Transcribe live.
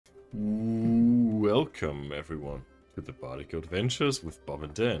Welcome everyone to the Bardventures with Bob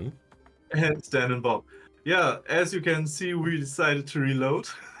and Dan. And Dan and Bob. Yeah, as you can see, we decided to reload.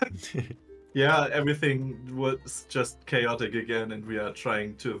 Yeah, everything was just chaotic again, and we are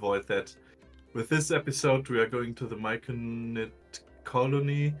trying to avoid that. With this episode, we are going to the Myconid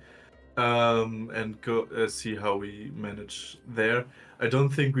colony and go see how we manage there. I don't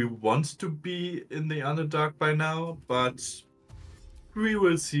think we want to be in the Underdark by now, but we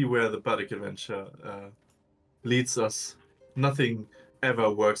will see where the Bardventure leads us. Nothing ever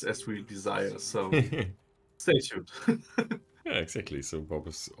works as we desire, so stay tuned. Yeah, exactly. So Bob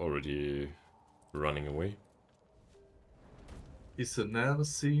is already running away. He's a never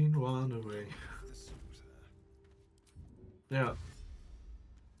seen one away. Yeah.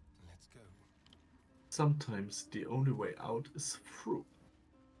 Let's go. Sometimes the only way out is through.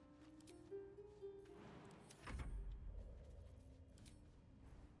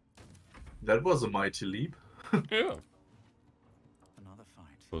 That was a mighty leap. Yeah. Another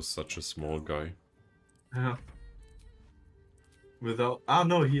fight. For such a small guy. Yeah. Without... Ah,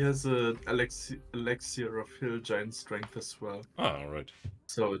 no, he has a elixir of hill giant strength as well. Ah, right.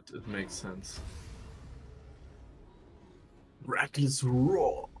 So it makes sense. Reckless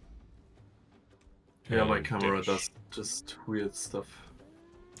roar! Yeah, my camera does just weird stuff.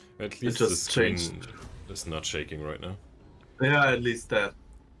 At least just the screen changed. is not shaking right now. Yeah, at least that.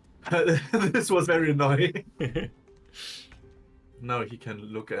 This was very annoying. Now he can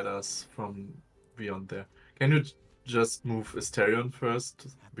look at us from beyond there. Can you just move Asterion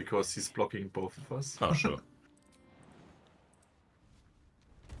first? Because he's blocking both of us. Ah, sure.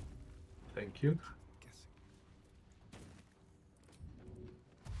 Thank you.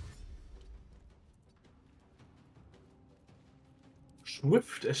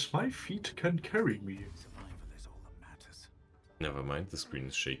 Swift as my feet can carry me. Survival is all that matters. Never mind, the screen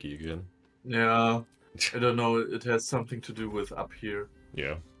is shaky again. Yeah, I don't know. It has something to do with up here.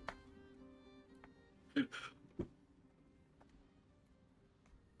 Yeah.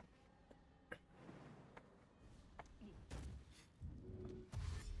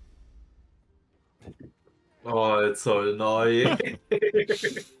 Oh, it's so annoying.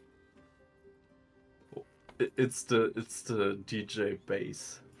 It's the DJ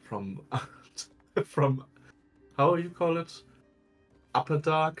bass from from how you call it? Upper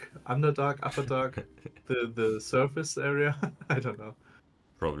dark, underdark, upper dark, the surface area. I don't know.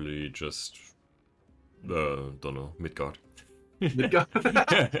 Probably just don't know, Midgard. To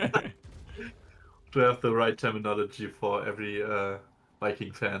have the right terminology for every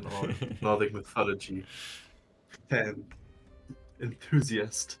Viking fan or Nordic mythology fan,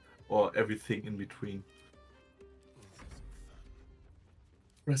 enthusiast, or everything in between.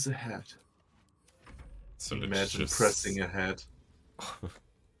 Press ahead. So Imagine just... pressing ahead.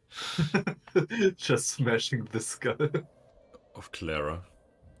 Just smashing the skull. of Clara.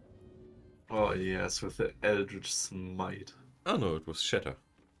 Oh yes, with the Eldritch Smite. Oh no, it was Shatter.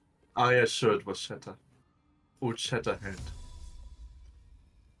 Ah yeah, sure, it was Shatter. Old Shatterhand.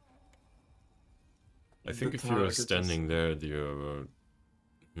 I think if you're standing there, you're...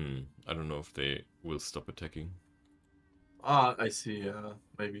 I don't know if they will stop attacking. Ah, I see.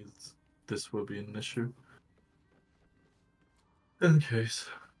 Maybe this will be an issue. In case,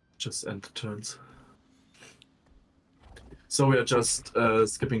 just end the turns. So we are just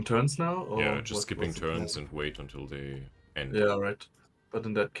skipping turns now? Or Yeah, just skipping turns and wait until they end. Yeah, right. But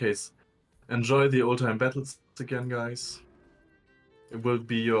in that case, enjoy the old-time battles again, guys. It will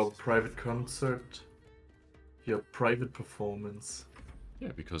be your private concert, your private performance.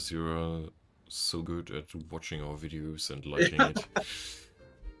 Yeah, because you're so good at watching our videos and liking it.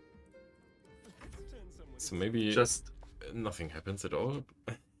 So maybe Just nothing happens at all.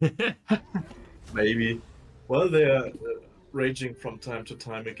 maybe. Well, they are raging from time to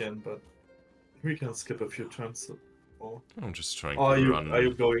time again, but we can skip a few turns. Or... I'm just trying Oh, to run are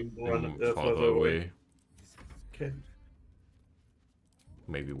you going farther away. Okay.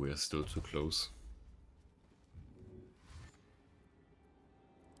 Maybe we're still too close.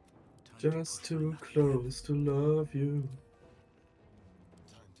 Just too close to love you.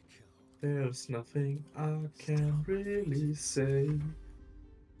 There's nothing I can really say.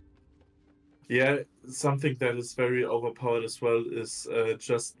 Yeah, something that is very overpowered as well is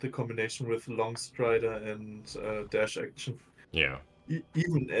just the combination with Long Strider and dash action. Yeah.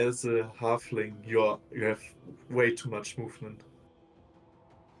 Even as a halfling, you have way too much movement.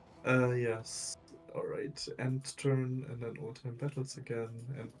 Yes. Alright, end turn, and then all-time battles again,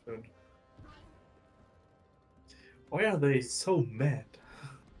 end turn. Why are they so mad?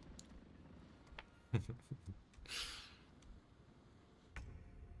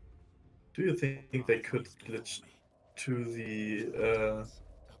 Do you think they could glitch to the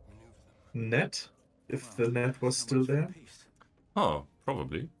net if the net was still there? Oh,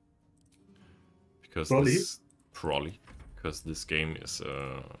 probably. Because Probably. this game is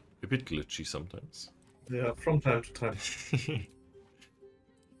a bit glitchy sometimes. Yeah, from time to time.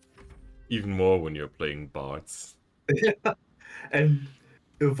 Even more when you're playing bards. Yeah, and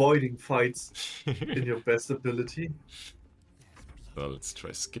avoiding fights in your best ability. Well, let's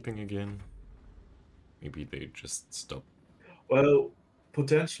try skipping again. Maybe they just stop. Well,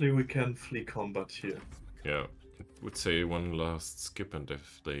 potentially we can flee combat here. Yeah, I would say one last skip, and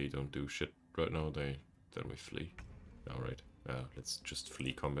if they don't do shit right now, then we flee. Alright, let's just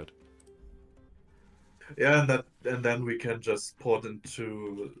flee combat. Yeah, and then we can just port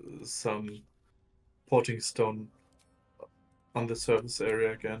into some porting stone on the surface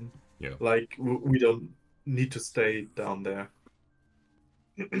area again. Yeah. Like, we don't need to stay down there.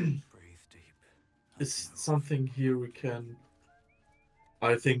 Breathe deep. Is something here we can...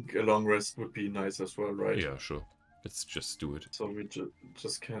 I think a long rest would be nice as well, right? Yeah, sure. Let's just do it. So we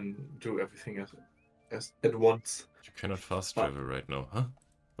just can do everything at once. You cannot fast travel right now, huh?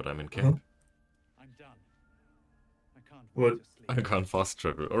 But I'm in camp. I'm done. I can't What? wait to sleep. I can't fast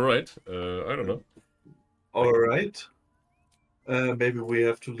travel. Alright, I don't know. Alright. Maybe we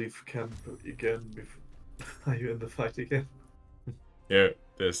have to leave camp again. Are you in the fight again? Yeah,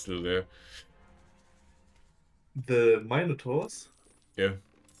 they're still there. The Minotaurs? Yeah.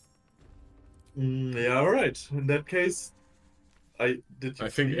 Yeah, alright. In that case, I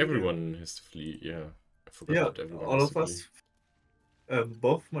think everyone has to flee, yeah. I forgot Yeah, that everyone all has of to us.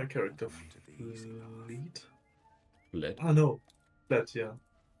 Both my character lead. Fled. Ah, no. That, yeah.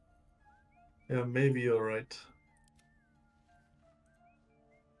 Yeah, maybe you're right.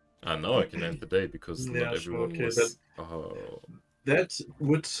 Ah, now I can end the day because Yeah, not sure, everyone okay, was... Oh. That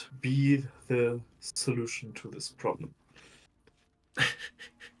would be the solution to this problem.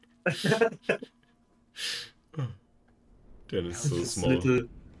 That is so this small.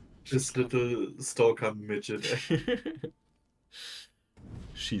 This little stalker midget.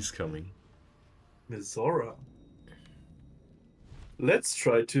 She's coming. MIZORA. Let's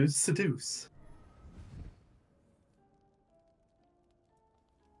try to seduce.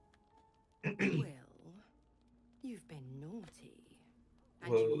 Well, you've been naughty.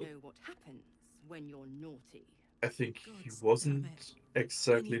 And Well, you know what happens when you're naughty. I think he God damn wasn't it.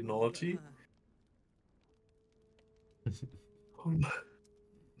 exactly Anyone but naughty. her.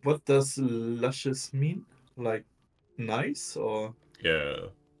 What does luscious mean? Like nice or? Yeah.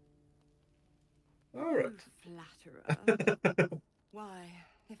 Alright. You flatterer. Why,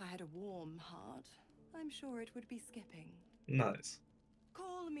 if I had a warm heart, I'm sure it would be skipping. Nice.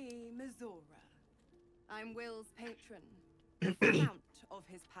 Call me MIZORA. I'm Will's patron, the fount of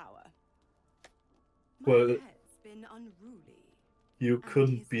his power. My Well, pet's been unruly. you and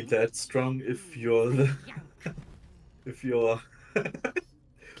couldn't his be meat that strong if you're the yank. if you're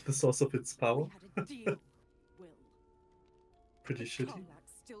the source of its power. We had a deal, Will. Pretty shitty.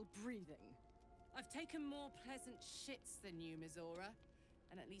 Karlak's still breathing. I've taken more pleasant shits than you, MIZORA,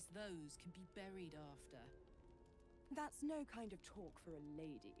 and at least those can be buried after. That's no kind of talk for a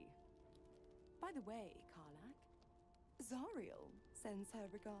lady. By the way, Karlak, Zariel sends her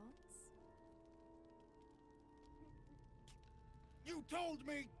regards. You told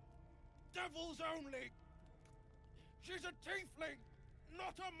me! Devils only! She's a tiefling,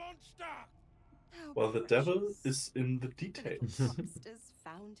 not a monster! How Well, the devil precious. is in the The little details. monster's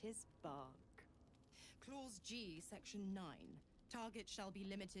found his bark. Clause G, Section 9. Target shall be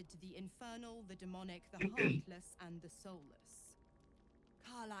limited to the infernal, the demonic, the heartless, and the soulless.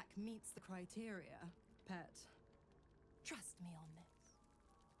 Karlak meets the criteria, pet. Trust me on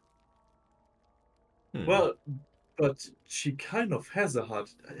this. Well, but she kind of has a heart,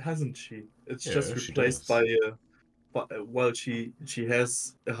 hasn't she? It's Yeah, just she replaced does. by well, she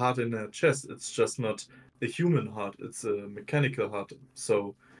has a heart in her chest. It's just not a human heart. It's a mechanical heart.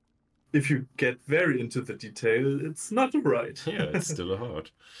 So, if you get very into the detail, it's not right. Yeah, it's still a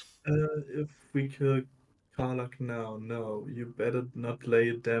heart. If we kill Karlak now, no, you better not lay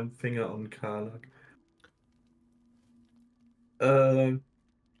a damn finger on Karlak.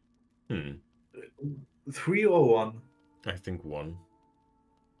 Hmm. 3 or 1? I think 1.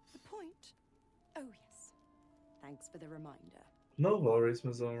 The point? Oh, yes. Thanks for the reminder. No worries,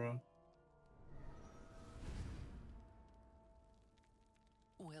 MIZORA.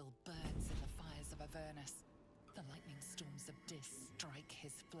 Will burns in the fires of Avernus. The lightning storms of Dis strike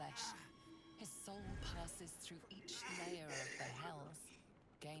his flesh. His soul passes through each layer of the hells,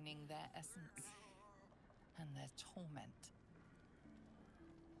 gaining their essence and their torment.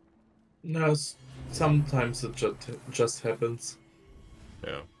 No, sometimes it just happens.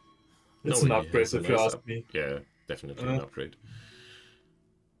 Yeah. It's No, an he upgrade has a if you nice ask me. Yeah, definitely an upgrade.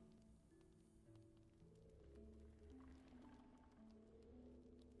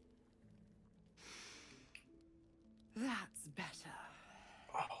 That's better.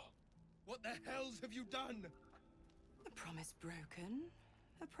 What the hells have you done? The promise broken,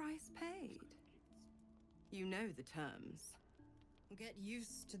 the price paid. You know the terms. Get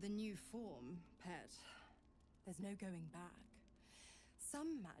used to the new form, pet. There's no going back.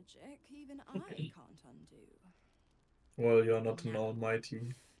 Some magic even I can't undo. Well, you're not an Now,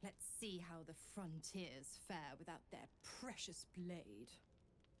 almighty. let's see how the frontiers fare without their precious blade.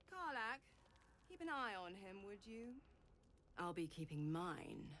 Karlak, keep an eye on him, would you? I'll be keeping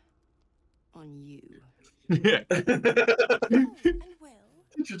mine on you. Yeah. Oh, and Will?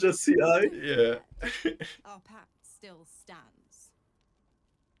 Did you just see I? Don't Yeah. forget, our pact still stands.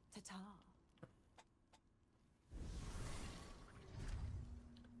 Ta-ta.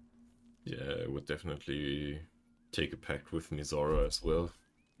 Yeah, I would definitely take a pact with MIZORA as well.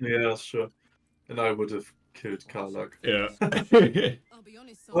 Yeah, sure. And I would have killed Karlak. Yeah. I'll be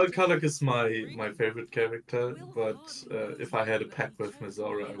honest, Well, soldier, Karlak is my really, favorite character, Will but hardly knows if I had a that pact he with chose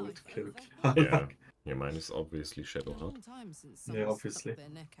Mizora, my I would life kill over Karlak. Yeah. Yeah, mine is obviously Been a Shadowheart. long time since Yeah, someone obviously. stuck their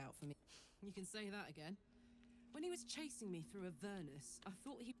neck out for me. You can say that again. When he was chasing me through Avernus, I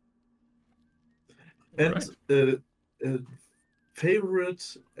thought he... And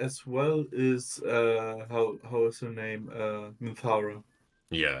favorite as well is how is her name? Minthara.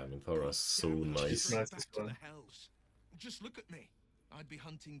 Yeah, MIZORA's so Damn it, She's nice. straight nice back as to well. the hells. Just look at me. I'd be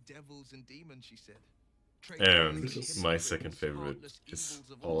hunting devils and demons, she said. And This my hypocrites, second favorite heartless is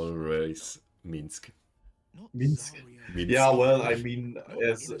evils of all sorts. always Minsk. Not Minsk. Zarya. Minsk. Yeah, well, I mean, Not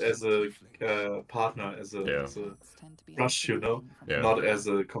as innocent a tieflings. partner, as a Yeah. Tend to be crush, you know, unforgiving from Yeah. not the as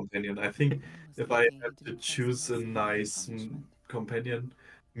a companion. I think beginning. I was if I lucky he had to didn't face choose a mercy and nice punishment. companion,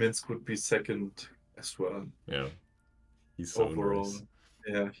 Minsk would be second as well. Yeah. He's so Overall, nice.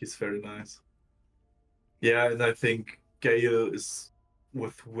 yeah, he's very nice. Yeah, and I think Gale is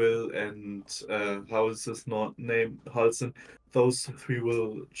with Will and how is his not name? Halson. Those three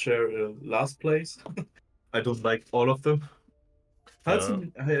will share a last place. I don't like all of them.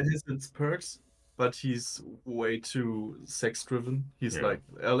 Halson has its perks, but he's way too sex driven. He's Yeah. like,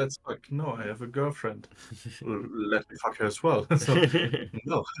 let's fuck. No, I have a girlfriend. Let me fuck her as well. So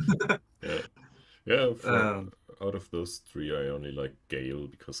no. Yeah. Yeah, Um, out of those three, I only like Gale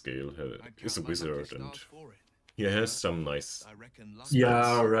because Gale I'd is a count my lucky wizard and stars for it. he has some nice. I reckon luck yeah,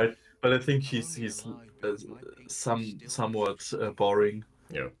 Spells. right. But I think I'm he's only alive because my pink still somewhat boring.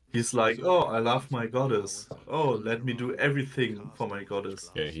 Yeah. He's like, So oh, I many love my magic goddess. powers, Oh, colours let me do arrive, everything cast for my in goddess.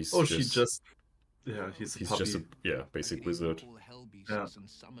 class. Yeah, he's Oh, just. she just, yeah, he's a He's puppy. just a basic I can even wizard. call hell beasts Yeah. and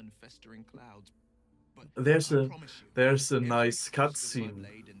summon festering clouds. But There's I a promise you, there's a every nice thrust of my cutscene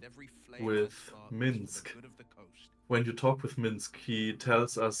blade and every flame with I spark is for the Minsk. good of the coast. When you talk with Minsk, he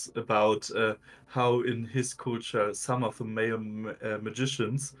tells us about how in his culture some of the male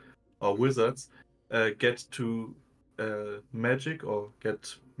magicians or wizards get to magic or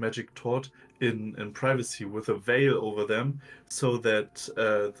get magic taught in privacy with a veil over them, so that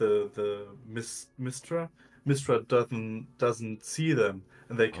the Mistra doesn't see them,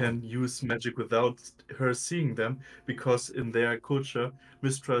 and they can use magic without her seeing them, because in their culture,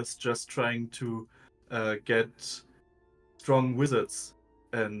 Mistra is just trying to get strong wizards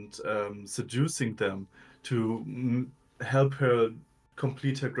and seducing them to help her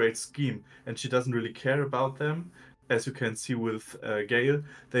complete her great scheme. And she doesn't really care about them, as you can see with Gale.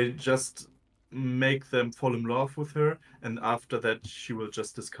 They just make them fall in love with her, and after that, she will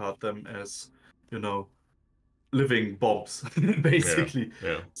just discard them as, you know, living bombs, basically.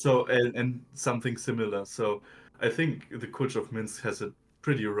 Yeah. So, and something similar. So, I think the culture of Minsk has it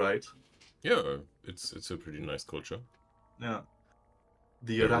pretty right. Yeah, it's a pretty nice culture. Yeah.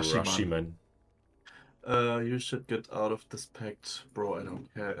 The The Rashiman. Rashiman. You should get out of this pact, bro. I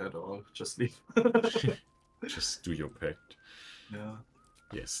don't care at all. Just leave. Just do your pact. Yeah.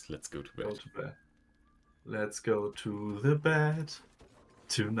 Yes, let's go to Go bed. to bed. Let's go to the bed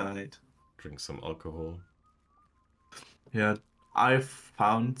tonight. Drink some alcohol. Yeah, I've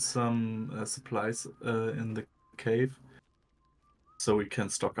found some supplies in the cave, so we can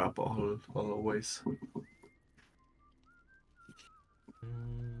stock up always.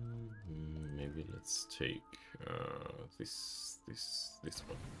 Maybe let's take this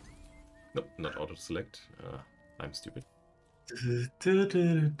one. Nope, not auto select. I'm stupid.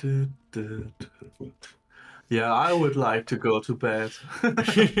 Yeah, I would like to go to bed.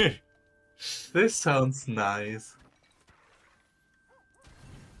 This sounds nice.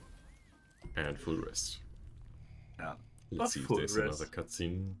 And full rest. Yeah. Let's see if full there's rest. another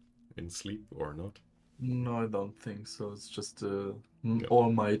cutscene in sleep or not. No, I don't think so. It's just a No.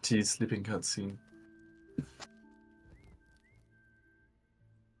 almighty sleeping cutscene.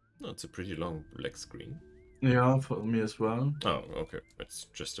 No, it's a pretty long black screen. Yeah, for me as well. Oh, okay. It's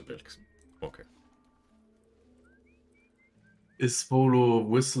just a black. Okay. Is Volo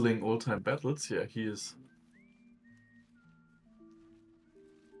whistling all-time battles? Yeah, he is.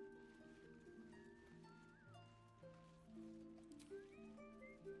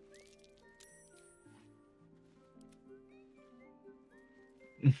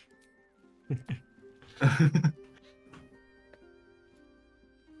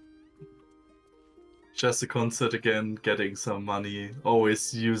 Just a concert again, getting some money,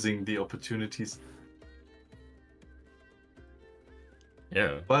 always using the opportunities.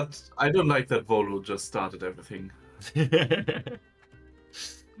 Yeah. But I don't like that Volo just started everything.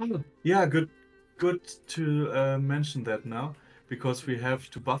 Yeah, good to mention that now, because we have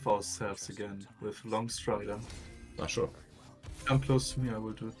to buff ourselves again with Longstrider. Ah, sure. Come close to me, I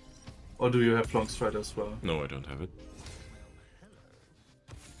will do it. Or do you have Longstrider as well? No, I don't have it.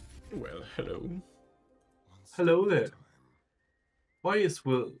 Well, hello. Hello there. Why is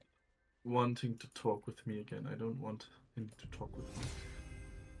Will wanting to talk with me again? I don't want him to talk with me.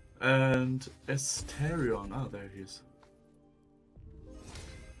 And Asterion, ah, there he is.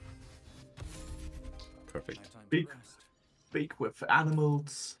 Perfect. Speak with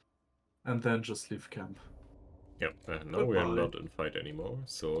animals, and then just leave camp. Yep, now we are Goodbye. not in fight anymore,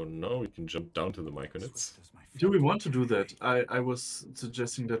 so now we can jump down to the Myconids. Do we want to do that? I was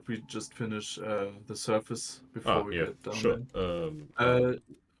suggesting that we just finish the surface before we Yeah, get down sure. there.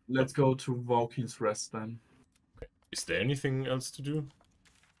 Let's go to Valkyrie's Rest then. Is there anything else to do?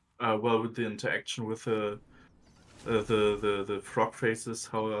 Well, with the interaction with the frog faces,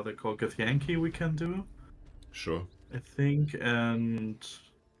 how are they called? Githyanki we can do, Sure. I think, and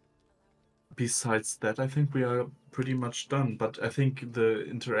besides that, I think we are pretty much done. But I think the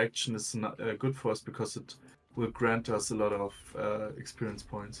interaction is not, good for us because it will grant us a lot of experience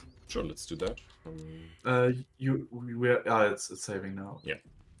points. Sure, let's do that. It's saving now. Yeah.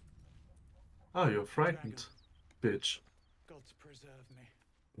 Oh, you're frightened, bitch. God preserve me.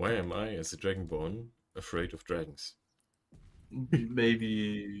 Why am I, as a Dragonborn, afraid of dragons?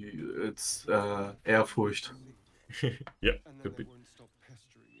 Maybe it's Ehrfurcht. Yeah, could be.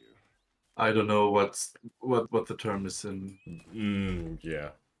 I don't know what the term is in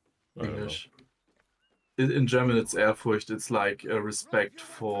Yeah. I don't know. English. In German, it's Ehrfurcht. It's like a respect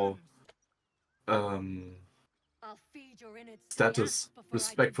for status.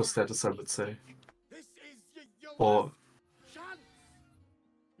 Respect for status, I would say. Or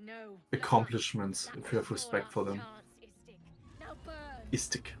accomplishments, if you have respect for them.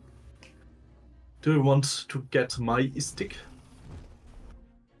 Istik. Do you want to get my Istik?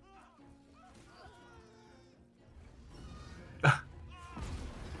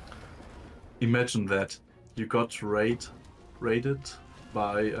 Imagine that. You got raided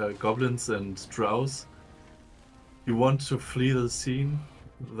by goblins and drows. You want to flee the scene,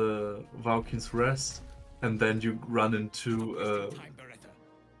 the Valkyrie's Rest, and then you run into a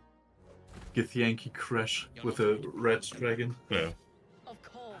Githyanki crash with a red dragon. Yeah.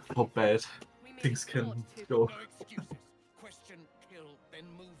 How bad things can go. No excuses. Question, kill, then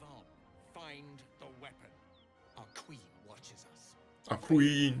move on. Find the weapon. Our queen watches us. A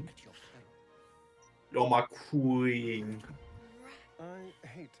queen! At your peril. You're my queen. I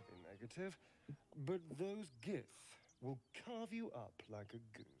hate to be negative, but those Gith will carve you up like a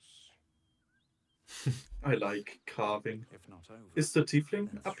goose. I like carving. If not over. Is the tiefling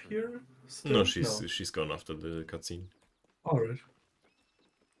up here? Still? No, she's gone after the cutscene. Alright.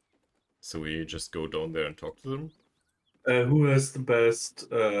 So we just go down there and talk to them? Who has the best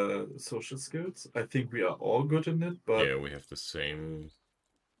social skills? I think we are all good in it, but Yeah, we have the same.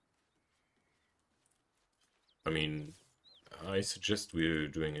 I mean, I suggest we're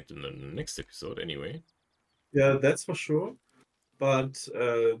doing it in the next episode anyway. yeah, that's for sure. But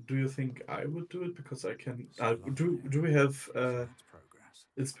do you think I would do it? Because I can. Do we have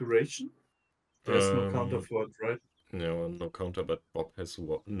inspiration? There's no counter for it, right? No counter, but Bob has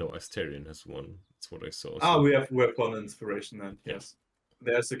one. No, Asterion has one. That's what I saw. Ah, so- we have one inspiration then. Yeah. Yes.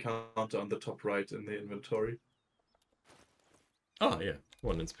 There's a counter on the top right in the inventory. Ah, yeah,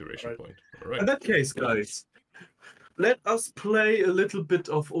 one inspiration Right. point. All right. In that case, guys, let us play a little bit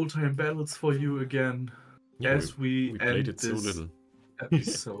of old-time battles for you again Yeah, as we played end it so this little.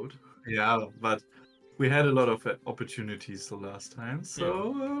 episode. Yeah, but we had a lot of opportunities the last time,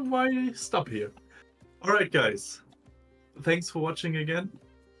 so why stop here? All right, guys. Thanks for watching again.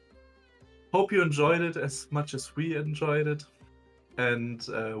 Hope you enjoyed it as much as we enjoyed it, and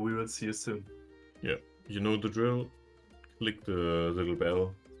we will see you soon. Yeah, you know the drill. Click the little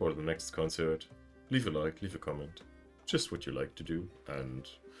bell for the next concert. Leave a like, leave a comment. Just what you like to do. And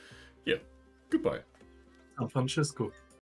yeah, goodbye. San Francisco.